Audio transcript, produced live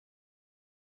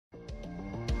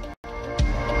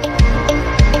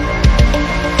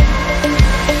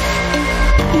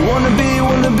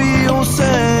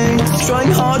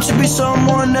trying hard to be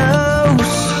someone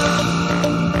else.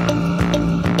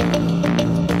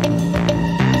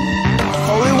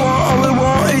 All we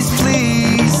want is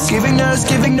please, giving us,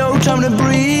 giving no time to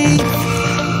breathe.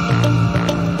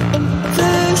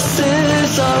 This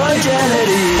is our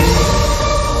identity.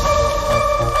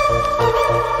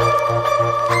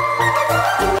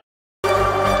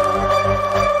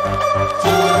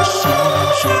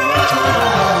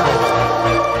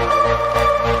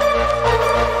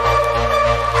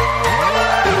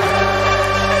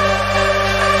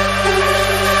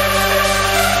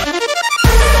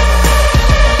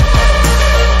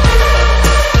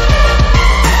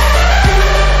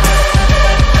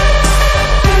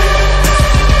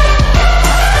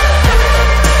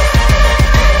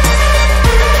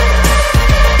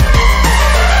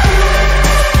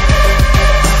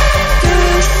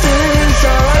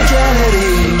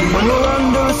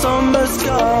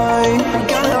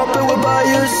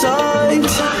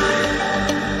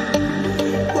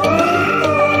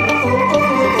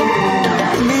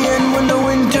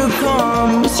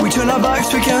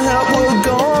 We can't help, we're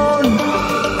gone.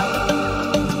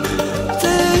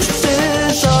 This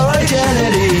is our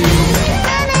identity.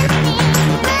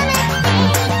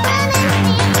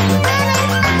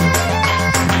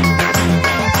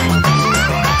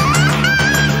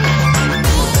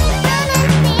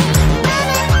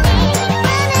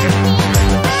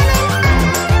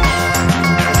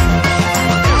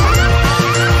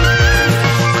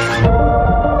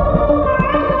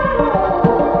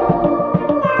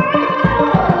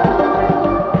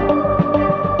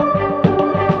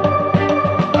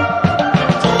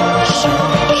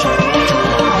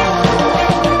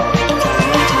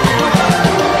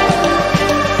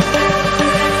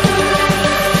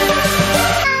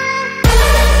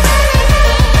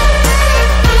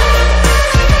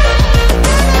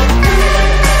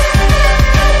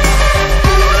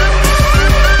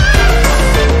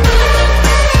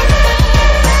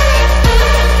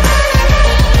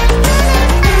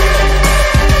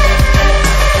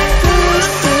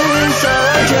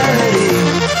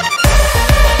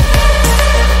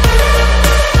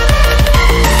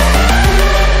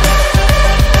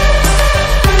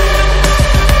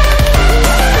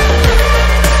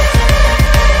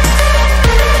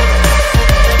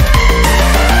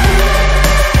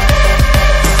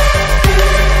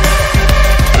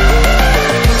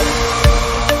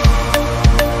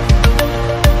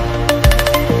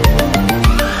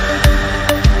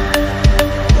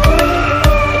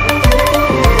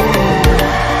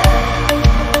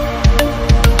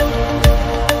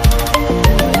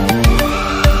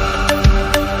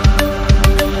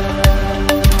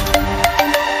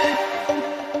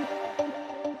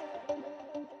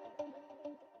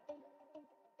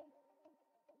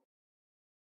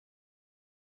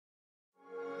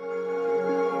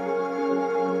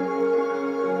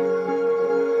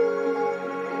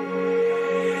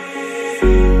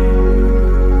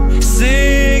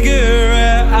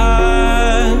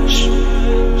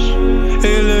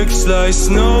 Like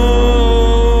snow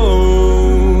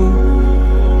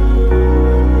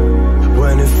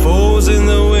when it falls in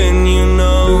the wind, you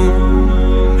know.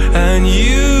 And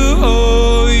you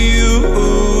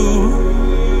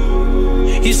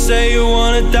say you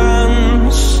wanna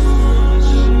dance.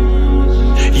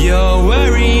 You're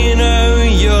wary, you know,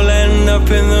 you'll end up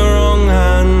in the wrong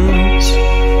hands.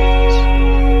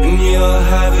 And you're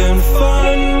having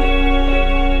fun.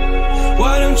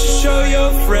 Why don't you show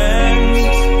your friends?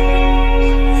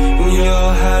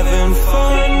 You're having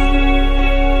fun.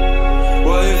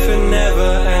 What if it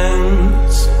never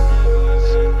ends?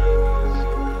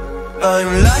 I'm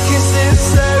lacking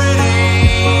sincerity,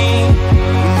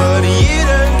 but you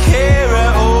don't care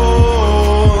at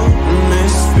all.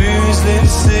 Miss booze, lit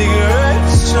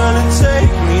cigarettes, trying to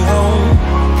take me home.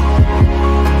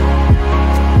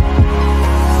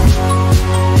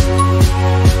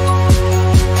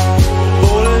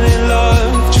 Falling in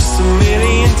love just a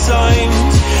million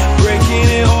times, breaking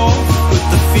it off, put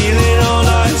the feeling on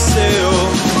ice still.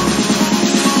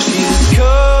 She's as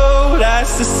cold as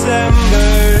December.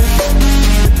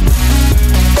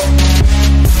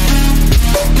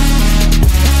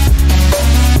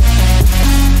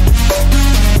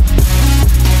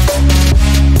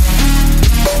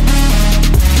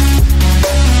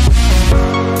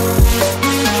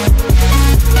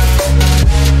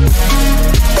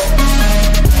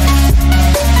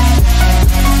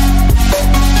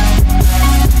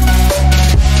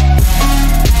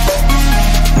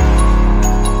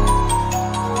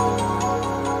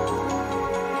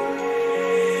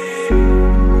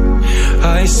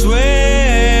 I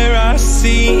swear I've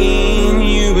seen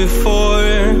you before.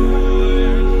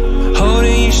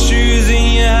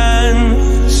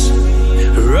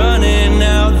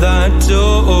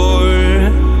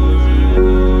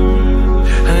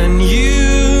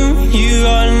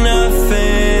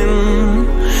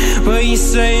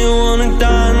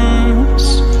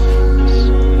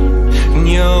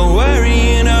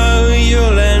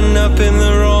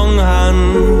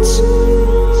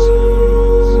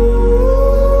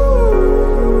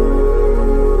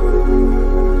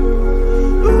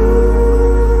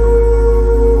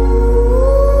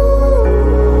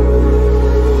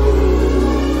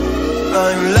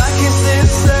 like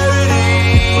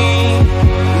insincerity,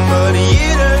 but you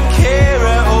don't care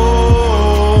at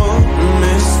all.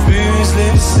 Miss booze,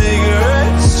 lit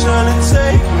cigarettes, trying to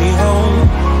take me home.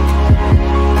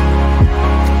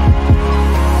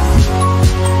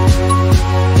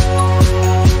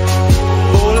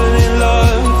 Falling in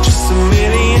love just a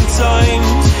million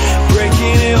times,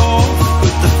 breaking it off,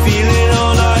 put the feeling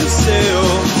on ice still.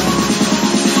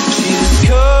 She's as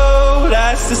cold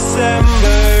as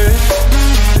December.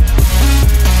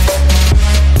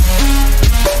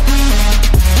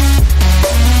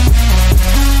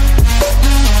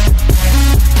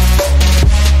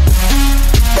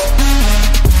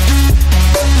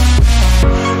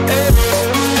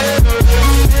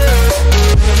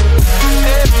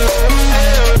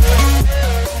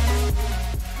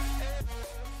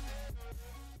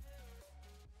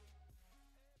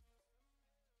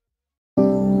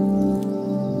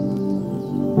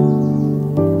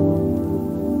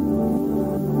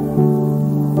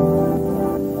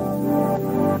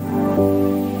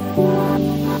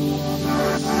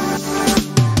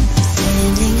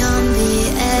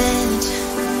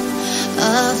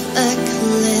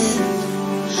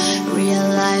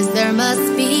 There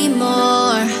must be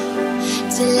more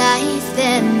to life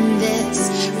than this.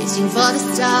 Reaching for the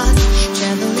stars,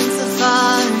 traveling so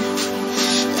far,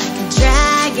 like a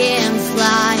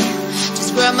dragonfly.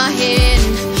 Just grab my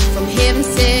hand from heaven's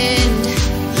send.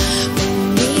 With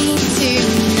me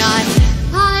tonight,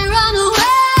 I run away.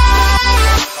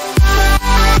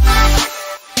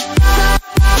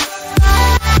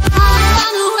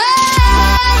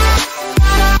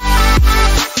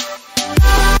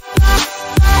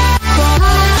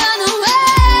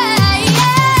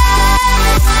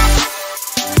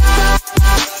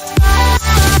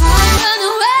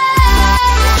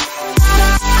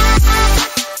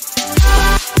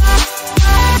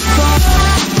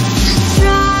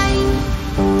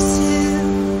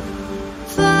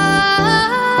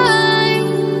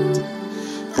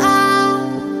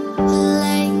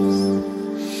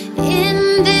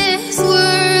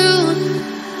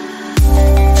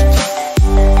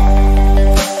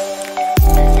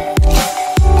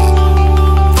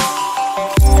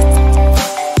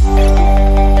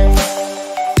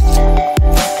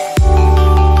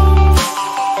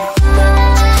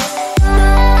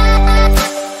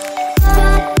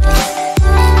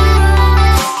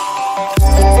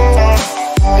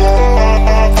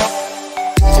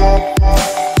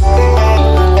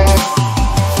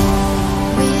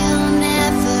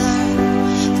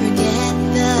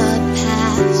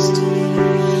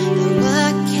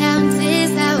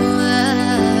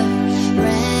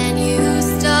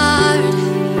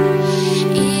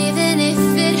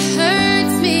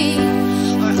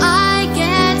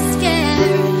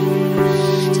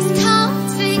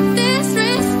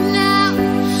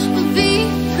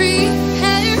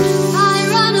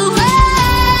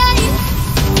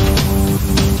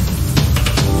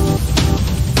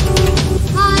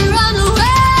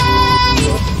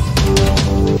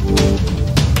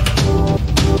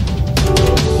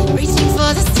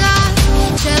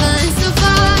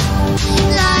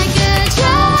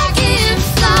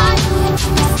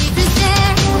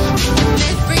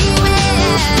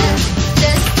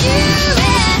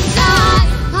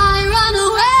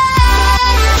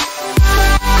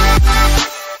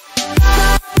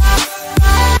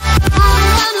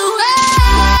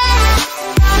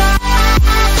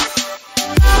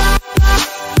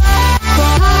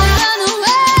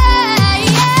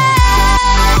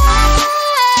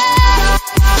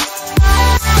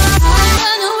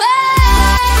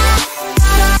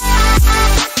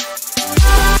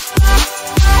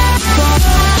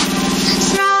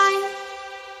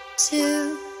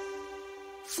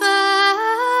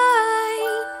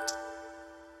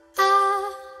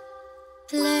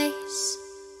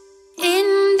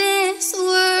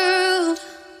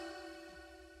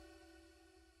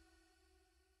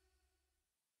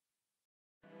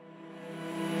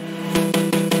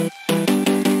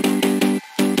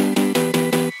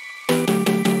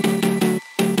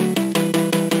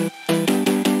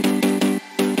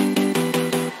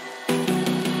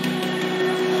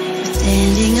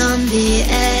 Standing on the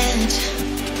edge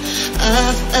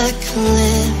of a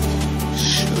cliff,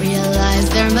 realize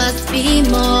there must be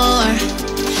more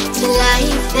to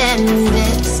life than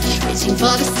this. Reaching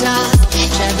for the stars,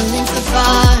 traveling so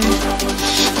far,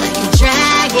 like a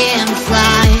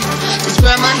dragonfly. Just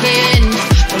grab my hand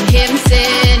from heaven's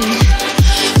send.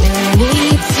 With me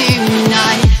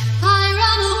tonight, I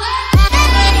run away.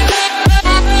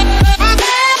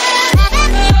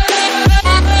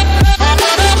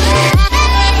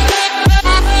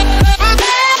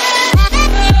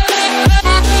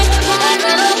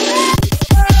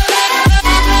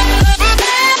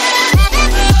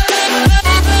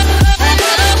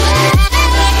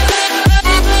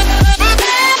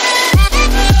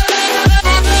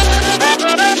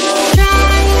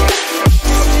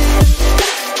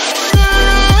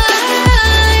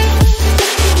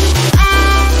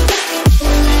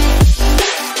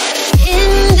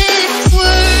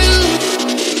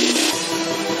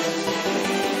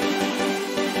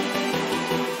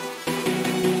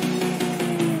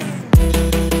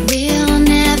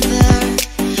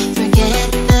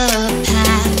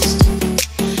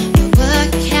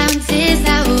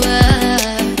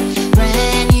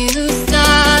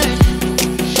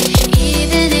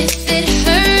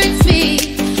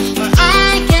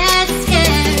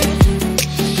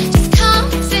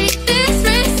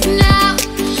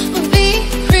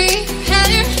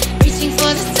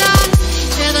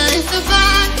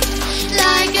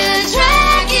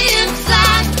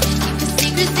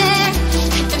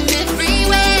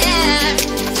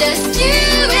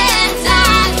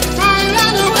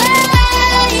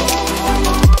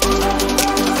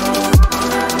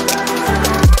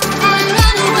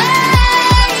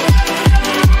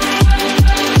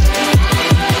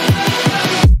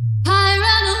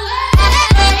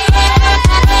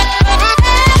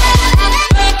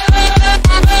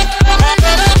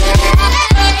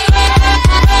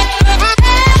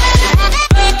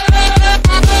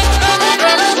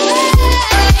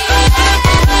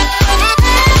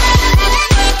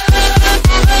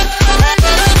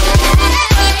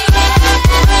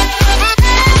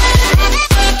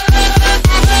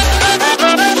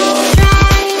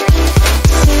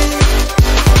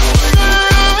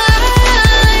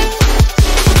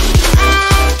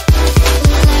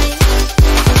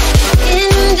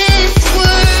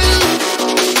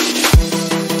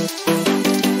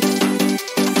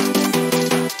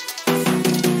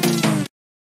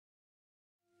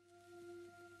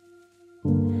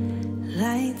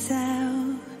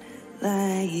 down,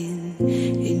 lying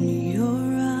in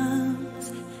your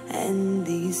arms, and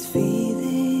these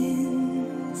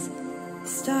feelings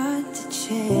start to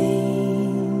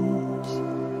change.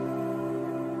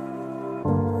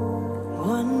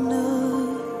 One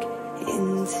look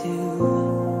into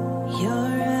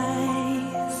your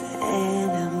eyes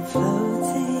and I'm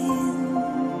floating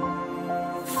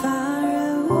far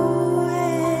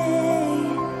away.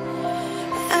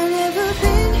 I've never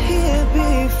been here before.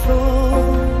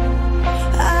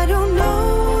 I don't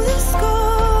know the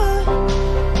score,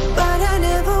 but I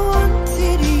never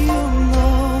wanted you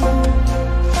more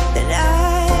than I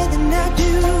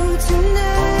do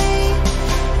tonight.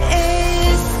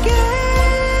 Escape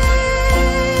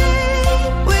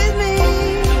with me.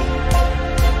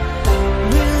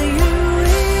 Will you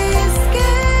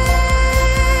escape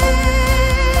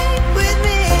with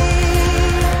me?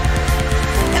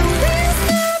 And we'll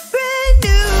start brand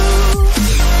new.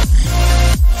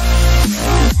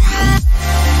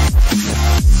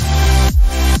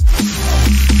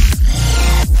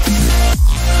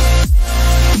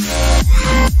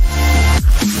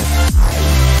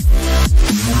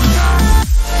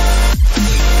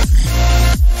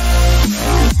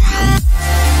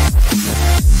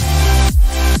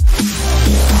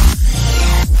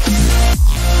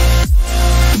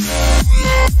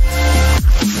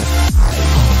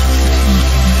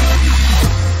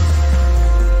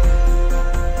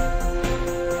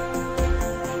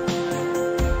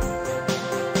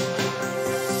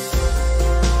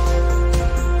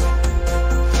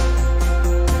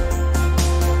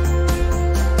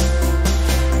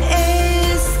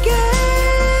 Escape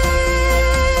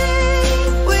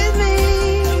with me.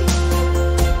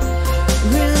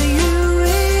 Will you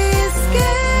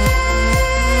escape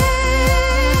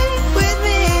with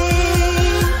me?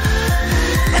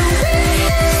 And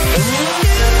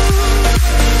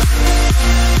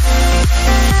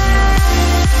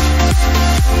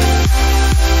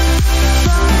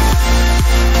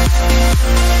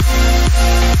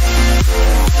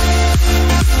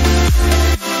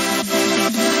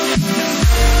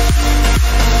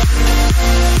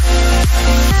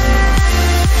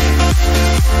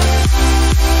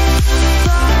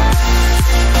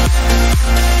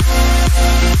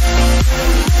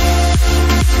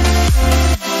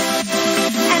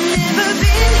I've never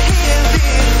been here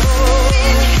before.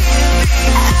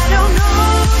 I don't know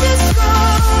the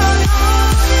score,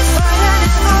 but I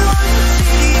never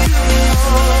wanted you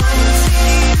more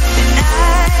than I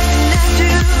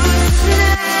do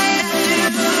tonight.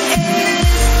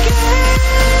 Escape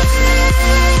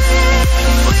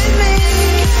with me.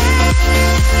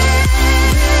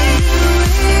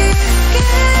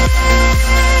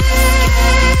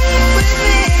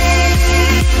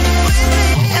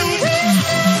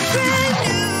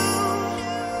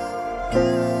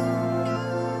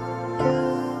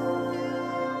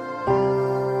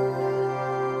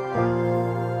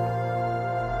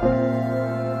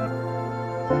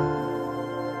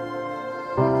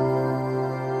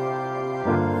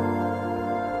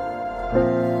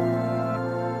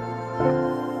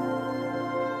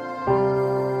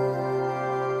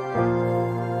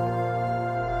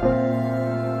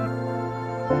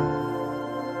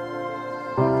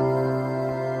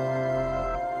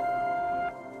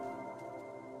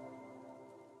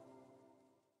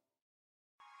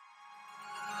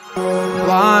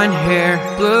 Blonde hair,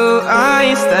 blue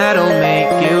eyes that'll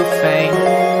make you faint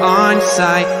on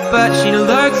sight, but she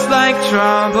looks like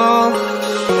trouble.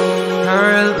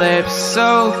 Her lips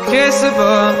so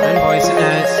kissable and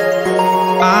poisonous.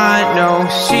 I know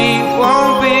she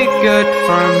won't be good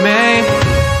for me,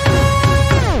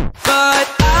 but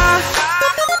I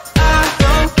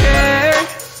don't care,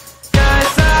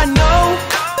 'cause I know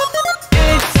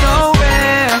it's so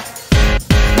rare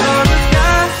for a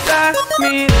guy like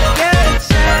me to get a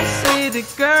chance with a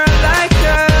girl like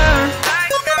her.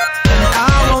 And I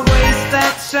won't waste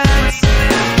that chance,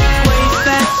 waste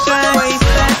that chance,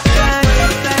 waste that chance,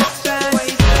 waste that chance,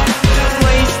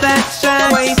 waste that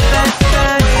chance, waste that chance, waste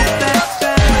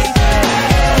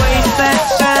that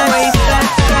chance,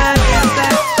 waste that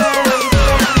chance,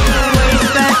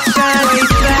 waste that chance,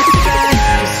 waste that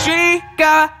chance. She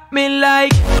got me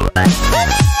like.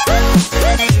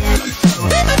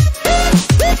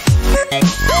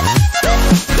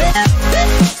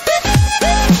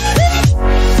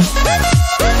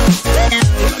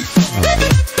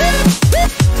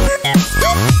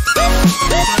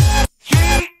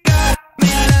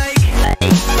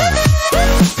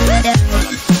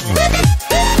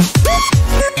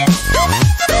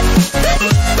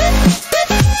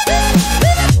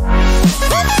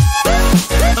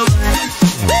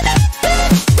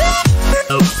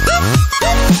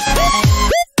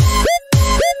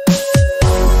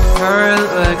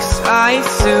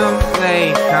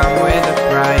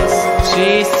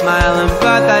 smiling,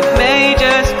 but that may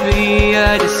just be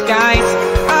a disguise.